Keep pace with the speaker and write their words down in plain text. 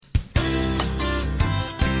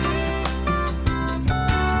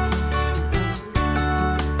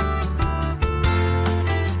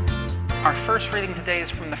first reading today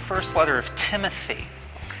is from the first letter of Timothy.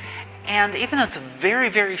 And even though it's a very,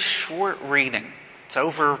 very short reading, it's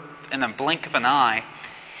over in a blink of an eye,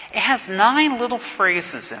 it has 9 little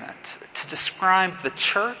phrases in it to describe the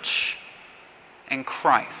church and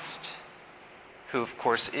Christ, who of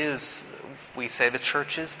course is, we say the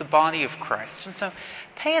church is the body of Christ. And so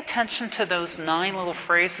pay attention to those 9 little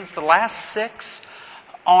phrases. The last 6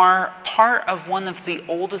 are part of one of the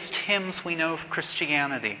oldest hymns we know of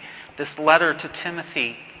Christianity. This letter to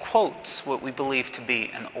Timothy quotes what we believe to be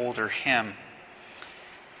an older hymn.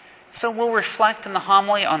 So we'll reflect in the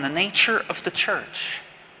homily on the nature of the church.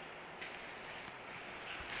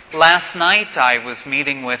 Last night I was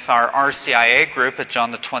meeting with our RCIA group at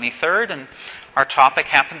John the 23rd, and our topic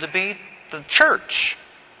happened to be the church.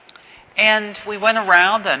 And we went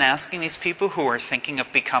around and asking these people who are thinking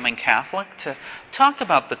of becoming Catholic to talk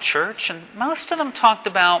about the church, and most of them talked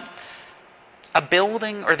about a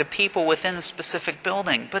building or the people within a specific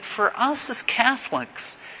building. But for us as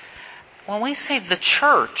Catholics, when we say the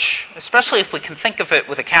church, especially if we can think of it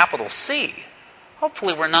with a capital C,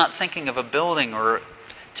 hopefully we're not thinking of a building or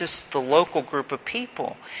just the local group of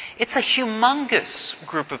people. It's a humongous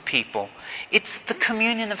group of people. It's the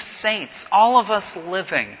communion of saints, all of us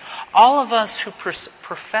living, all of us who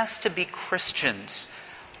profess to be Christians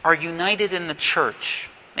are united in the church.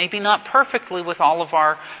 Maybe not perfectly with all of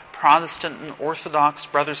our Protestant and Orthodox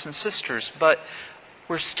brothers and sisters, but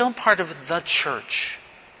we're still part of the church.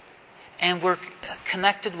 And we're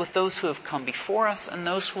connected with those who have come before us and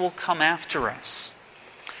those who will come after us.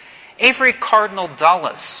 Avery Cardinal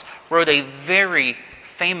wrote a very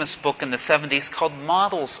famous book in the 70s called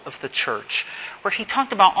Models of the Church, where he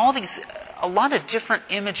talked about a lot of different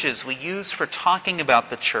images we use for talking about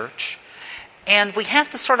the church. And we have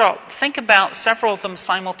to sort of think about several of them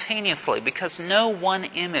simultaneously because no one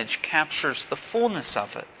image captures the fullness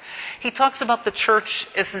of it. He talks about the church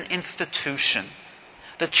as an institution.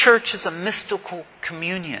 The church is a mystical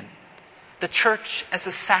communion. The church as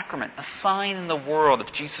a sacrament, a sign in the world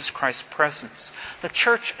of Jesus Christ's presence. The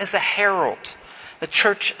church as a herald. The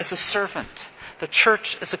church as a servant. The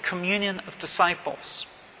church as a communion of disciples.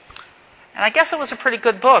 And I guess it was a pretty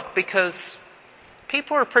good book because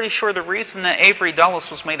people are pretty sure the reason that Avery Dulles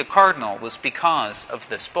was made a cardinal was because of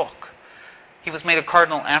this book. He was made a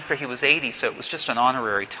cardinal after he was 80, so it was just an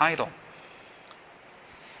honorary title.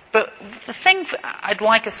 But the thing I'd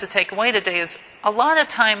like us to take away today is a lot of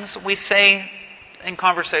times we say in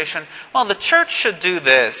conversation, well, the church should do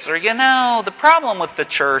this, or, the problem with the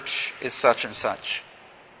church is such and such.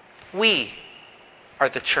 We are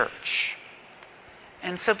the church.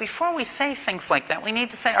 And so before we say things like that, we need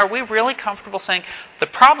to say, are we really comfortable saying, the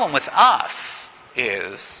problem with us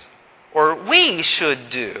is, or we should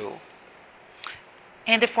do?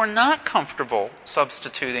 And if we're not comfortable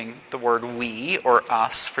substituting the word we or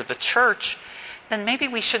us for the church, then maybe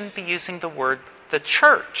we shouldn't be using the word the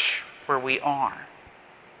church where we are.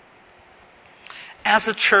 As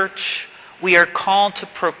a church, we are called to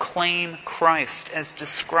proclaim Christ as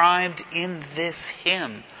described in this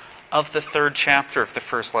hymn of the 3rd chapter of the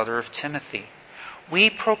first letter of Timothy. We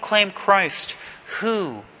proclaim Christ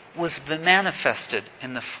who was manifested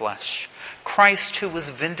in the flesh, Christ who was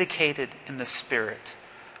vindicated in the Spirit,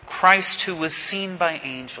 Christ who was seen by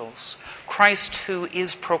angels, Christ who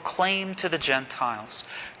is proclaimed to the Gentiles,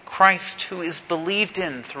 Christ who is believed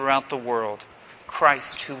in throughout the world,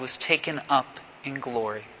 Christ who was taken up in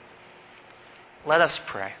glory. Let us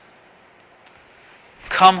pray.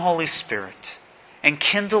 Come, Holy Spirit, and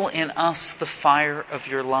kindle in us the fire of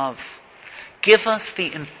your love. Give us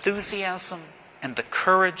the enthusiasm and the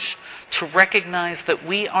courage to recognize that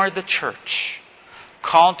we are the church,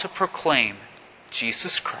 called to proclaim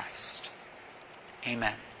Jesus Christ.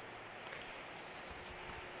 Amen.